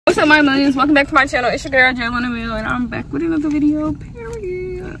up, my millions? Welcome back to my channel. It's your girl jalynamil, and I'm back with another video.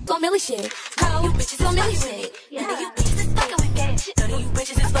 Period. So Millie shit. You bitches so Millie shit. None of you bitches is fucking with me. None of you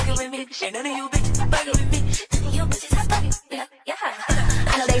bitches is fucking with me. Ain't none of you bitches is fucking with me. None of you bitches is fucking with me. Yeah.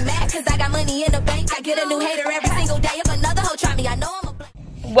 I know they mad cause I got money in the bank. I get a new hater every single day. If another hoe try me, I know I'm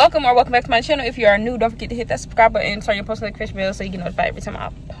a welcome back to my channel. If you are new, don't forget to hit that subscribe button and turn your post notification bell so you get notified every time I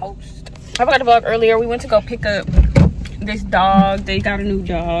post. I forgot to vlog earlier. We went to go pick up this dog. They got a new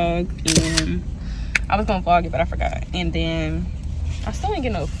dog, and I was gonna vlog it, but I forgot. And then I still ain't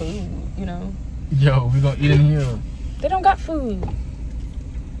get no food, you know. Yo, we gonna eat in here. They don't got food.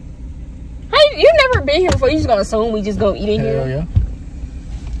 Hey, you never been here before. You just gonna assume we just go eat in here? Yeah.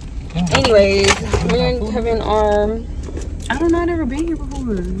 Anyways, we're having our, I don't know, I've never been here before.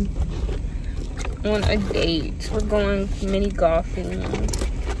 On a date. We're going mini golfing.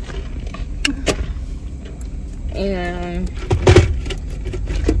 And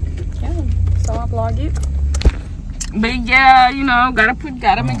yeah, so I'll vlog it. But yeah, you know,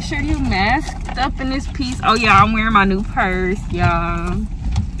 gotta make sure you masked up in this piece. Oh yeah, I'm wearing my new purse, y'all.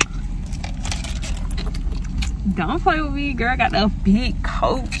 Don't play with me, girl. I got a big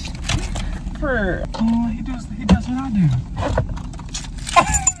coat. Oh, he does what I do.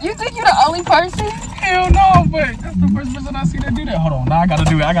 You think you're the only person? Hell no, but that's the first person I see that do that. Hold on, now I gotta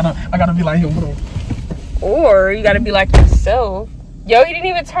do it. I gotta be like him. Hold on. Or you gotta be like yourself. Yo, he didn't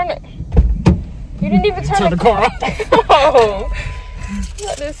even turn it. You didn't even turn the car off. Oh,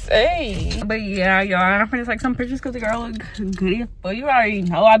 what to say? But yeah, y'all, I'm gonna take some pictures because the girl look good. But you already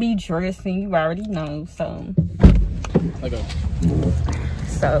know I be dressing. You already know, so. Okay.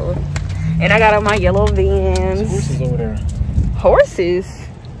 So, and I got on my yellow Vans. Horses over there. Horses?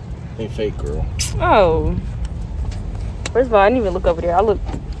 They fake, girl. Oh. First of all, I didn't even look over there. I look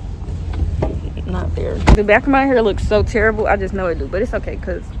not there. The back of my hair looks so terrible. I just know it do, but it's okay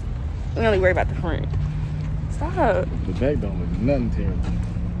because we only worry about the front. Stop. The back don't look nothing terrible.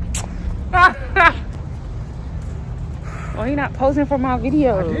 Oh, you're not posing for my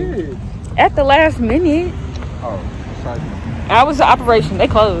video. I did. At the last minute. Oh, sorry. I was the operation. They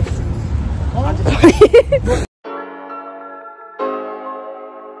closed. Oh. I just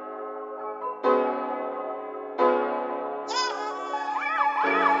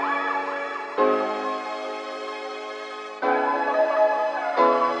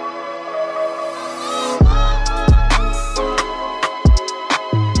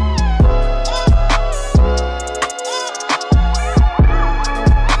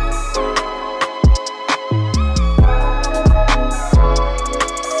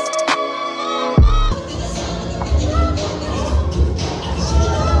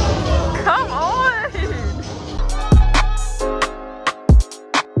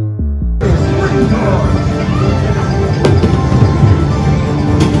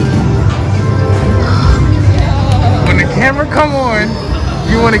Camera, come on.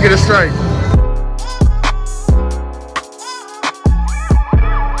 You want to get a strike.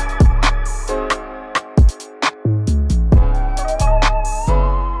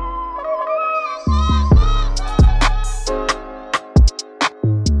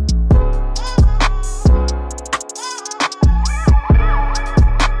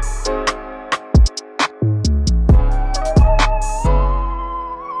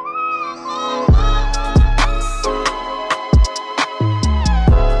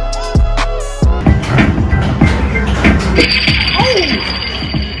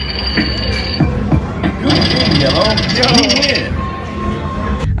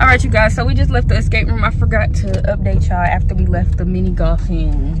 Alright, you guys, so we just left the escape room. I forgot to update y'all after we left the mini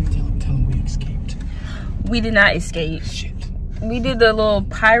golfing. Tell them we escaped. We did not escape. Shit. We did the little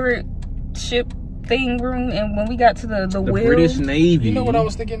pirate ship thing room, and when we got to the wheel, British Navy. You know what I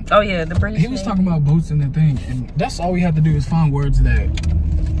was thinking? Oh yeah, the British He was Navy. talking about boats and the thing, and that's all we had to do is find words that,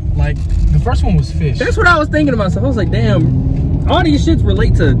 like, the first one was fish. That's what I was thinking about. So I was like, damn, all these shits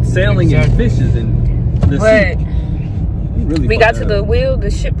relate to sailing and fishes and the sea. Really we got to the wheel, the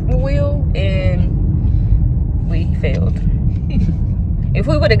ship wheel, and we failed. If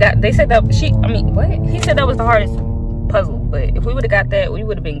we would have got, they said that he said that was the hardest puzzle, but if we would have got that, we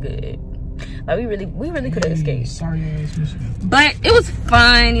would have been good. Like we really could have escaped. Sorry, but it was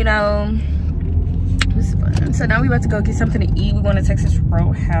fun, you know. It was fun. So now we about to go get something to eat. We want to Texas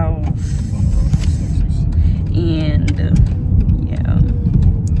Roadhouse, and yeah.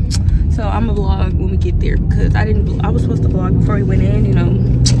 So I'm gonna vlog when we get there because I was supposed to vlog before we went in, you know,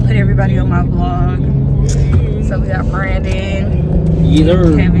 put everybody on my vlog. So we got Brandon,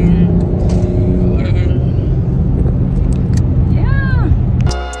 Kevin, and yeah.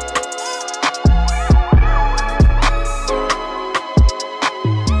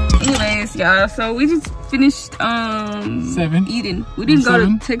 Yeah, so we just finished eating. We didn't go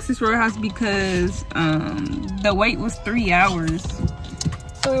to Texas Roadhouse because the wait was 3 hours.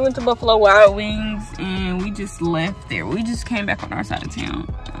 So we went to Buffalo Wild Wings and we just left there. We just came back on our side of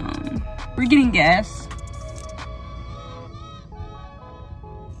town. We're getting gas.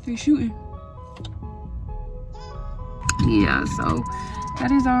 They're shooting. Yeah, so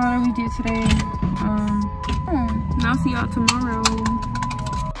that is all we did today. And I'll see y'all tomorrow.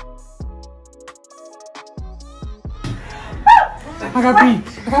 I got pee.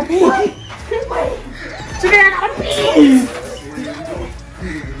 I got pee. Today I got pee.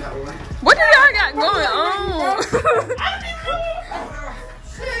 What do y'all got going on?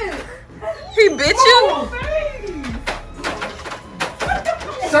 He bit you?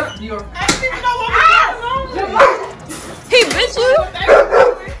 Shut up, Dior. He bit you?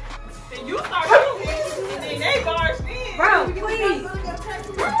 And you start shooting, and then they barged in. Bro, please.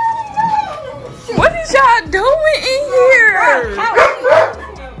 What is y'all doing in here?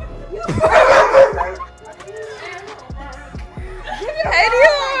 Hey,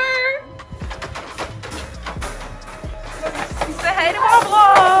 Dior. Say hey to my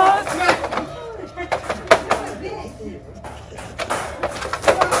vlog.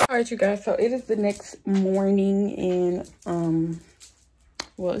 Alright, you guys, so it is the next morning and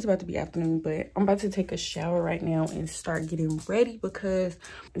well, it's about to be afternoon, but I'm about to take a shower right now and start getting ready because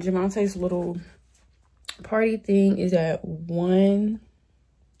Jamonte's little party thing is at 1.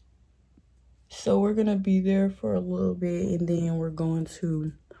 So we're gonna be there for a little bit and then we're going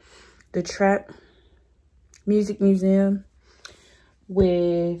to the Trap Music Museum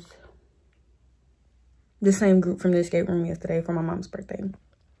with the same group from the escape room yesterday for my mom's birthday.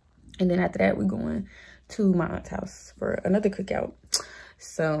 And then after that, we're going to my aunt's house for another cookout.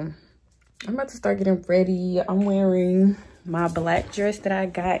 So I'm about to start getting ready. I'm wearing my black dress that I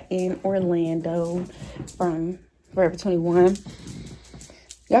got in Orlando from Forever 21.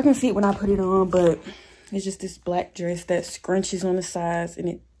 Y'all can see it when I put it on, but it's just this black dress that scrunches on the sides and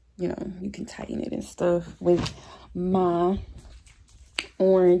it, you know, you can tighten it and stuff with my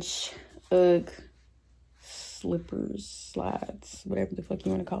orange UGG slippers, slides, whatever the fuck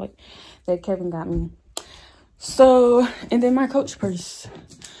you want to call it, that Kevin got me. So, and then my Coach purse.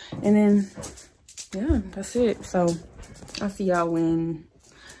 And then, yeah, that's it. So, I'll see y'all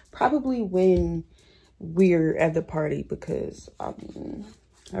probably when we're at the party because, I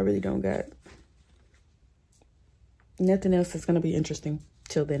really don't got nothing else that's going to be interesting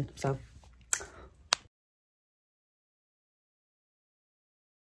till then, so.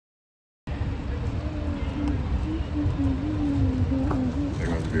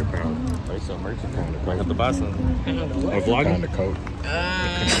 I have to buy some. I'm vlogging. The coat.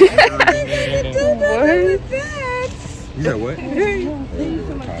 What is that? You said what?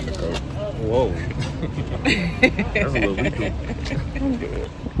 The coat. Whoa. That's a little lethal.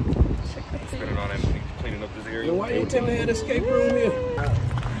 Spending all that money cleaning up this area. Why you tell me that escape room here?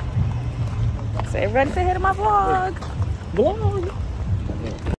 So everybody say hey to my vlog. Vlog.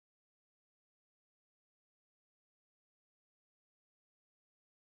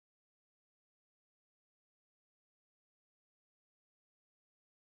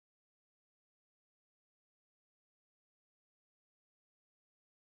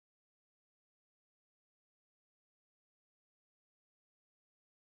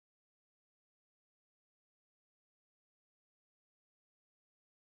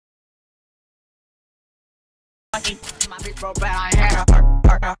 My bitch broke bad, I had her.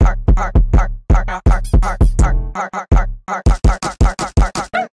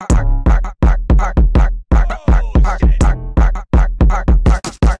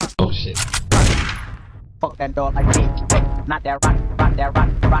 Oh shit. Fuck that door like me. Not that rock, rock that rock,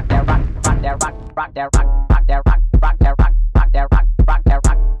 rock that rock, rock that rock, rock that rock, rock that rock, rock that rock, rock that rock, rock that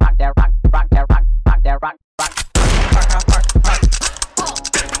rock, rock that rock, rock that rock, rock that rock, rock.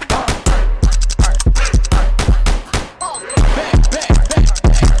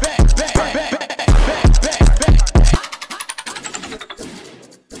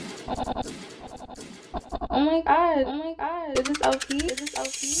 Oh my god, oh my god. Is this LP? Is this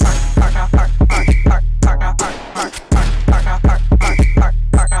LP?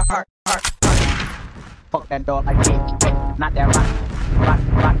 Fuck that door like me. Not that rock, rock,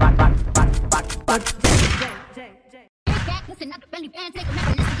 rock, rock, rock, rock, rock, rock. Listen, not the belly band, take a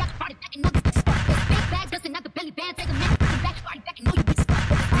minute, listen, y'all party back and know this bitch fuck. Big bags, listen, not the belly band, take a minute, listen, back, party back and know you bitch fuck.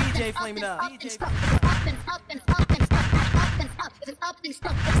 DJ flaming up. Up and stuff, up and up and up and stuff, up and up, it's up and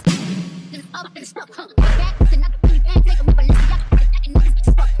stuff, it's up and stuff, huh? Big bags, listen, not the belly band, take a minute, listen, y'all party back and know this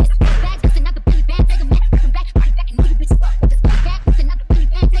bitch fuck. Big bags, listen, not the belly band, take a minute, listen, back, party back and know you bitch fuck. Big bags, listen, not the belly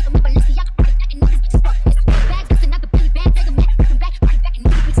band, take a minute, listen, y'all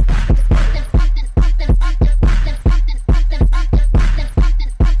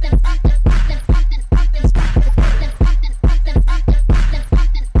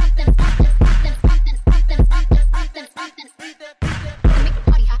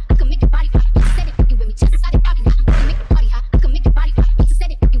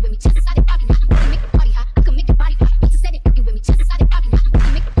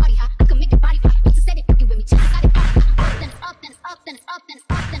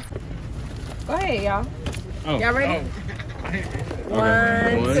Oh. Y'all ready? Oh.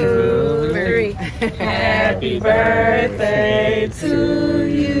 1, 2, 3. Happy birthday to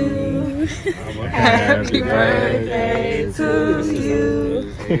you. Happy birthday to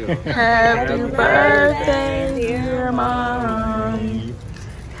you. Happy birthday, dear mom.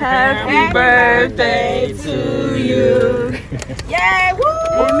 Happy birthday to you. Yay! Woo!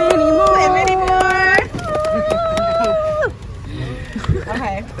 And many more. And many more.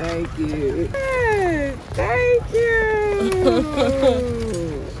 Okay. Thank you. Thank you.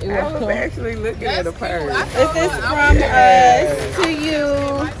 I was actually looking at a purse. This is from us to you.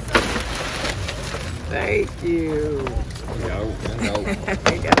 Thank you.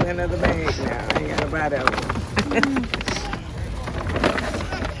 I got another bag now. I ain't got to buy that one.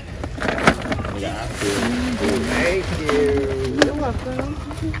 Thank you. You're welcome.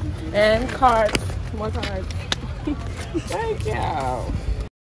 And cards. More cards. Thank y'all.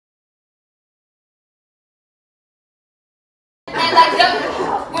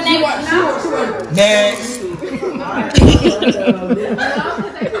 Next.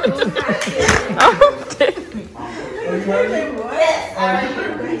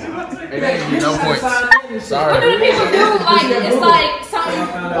 It ain't no points. Sorry. What do people do? Like, it's like something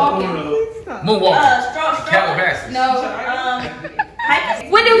walking. Moonwalking. Calabasas. No.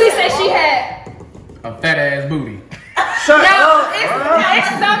 What did we say she had? A fat ass booty. No, it's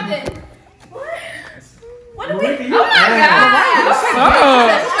something. What do we? Oh my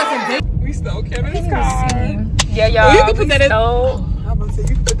God. We stole Kevin's car. Yeah, y'all. You can put that stole. I'm about to say,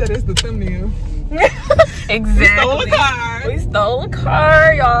 you can put that as the thumbnail. Exactly. We stole a car. We stole a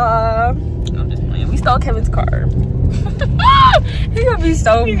car, y'all. I'm just playing. We stole Kevin's car. He gonna be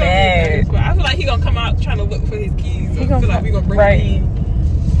so mad. I feel like he gonna come out trying to look for his keys. He I gonna feel like we gonna bring him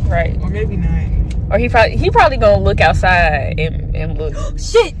in. Right. Or maybe not. Or he probably gonna look outside and look.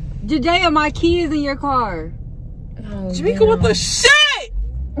 Shit! Today are my keys in your car. Oh, Jamaica, what the shit?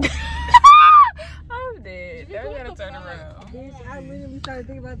 I'm dead. They're gonna turn around. Bitch, I literally started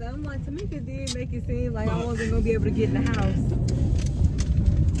thinking about that. I'm like, Tamika did make it seem like I wasn't gonna be able to get in the house.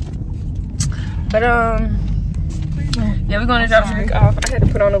 But yeah, we're gonna drop Tamika off. I had to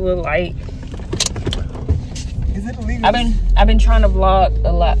put on a little light. Is it illegal? I've been trying to vlog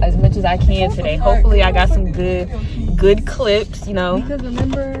a lot, as much as I can today. Hopefully I got some good clips, you know. Because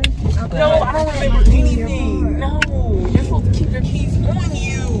remember, No, I don't remember anything. No, you're supposed to keep your keys on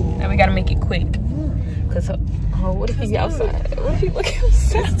you. And we gotta make it quick. Cause what if he be outside? What if he look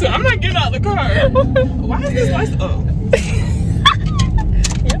outside? I'm not getting out of the car. Why is this lights up?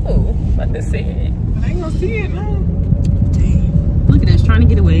 Yo, about to say it. I ain't gonna see it, no. Look at us trying to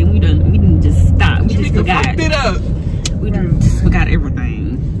get away, and we didn't just stop. We just forgot. Fucked it up. We just forgot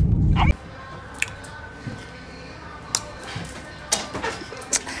everything.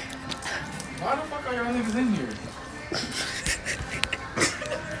 Why the fuck are y'all niggas in here?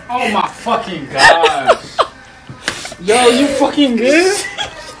 Oh my fucking gosh. Yo, you fucking good?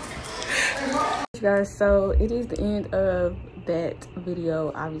 Guys, so it is the end of that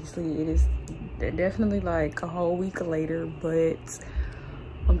video. Obviously, it is definitely like a whole week later, but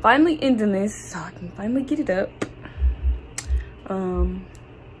I'm finally ending this so I can finally get it up.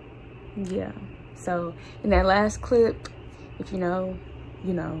 Yeah, so in that last clip, if you know,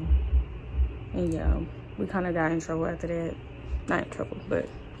 you know. And yeah, we kind of got in trouble after that. Not in trouble, but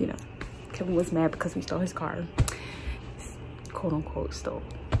you know, Kevin was mad because we stole his car, quote unquote stole.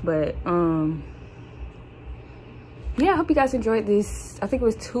 But yeah, I hope you guys enjoyed this. I think it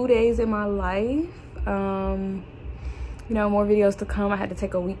was 2 days in my life. You know, more videos to come. I had to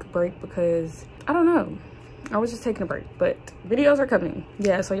take a week break because I don't know, I was just taking a break, but videos are coming.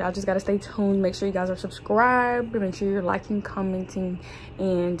 Yeah, so y'all just gotta stay tuned. Make sure you guys are subscribed. Make sure you're liking, commenting,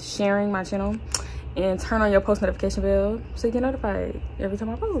 and sharing my channel. And turn on your post notification bell so you get notified every time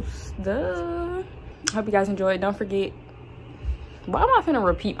I post. Duh. Hope you guys enjoyed. Don't forget, why am I finna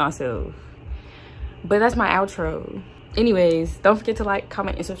repeat myself? But that's my outro. Anyways, don't forget to like,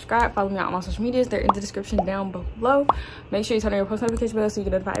 comment, and subscribe. Follow me on all my social medias. They're in the description down below. Make sure you turn on your post notification bell so you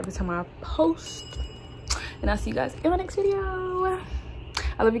get notified every time I post. And I'll see you guys in my next video.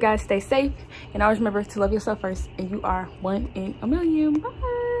 I love you guys. Stay safe. And always remember to love yourself first. And you are 1 in a million. Bye.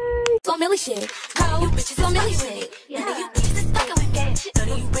 So Millie shit. You bitches so Millie shit.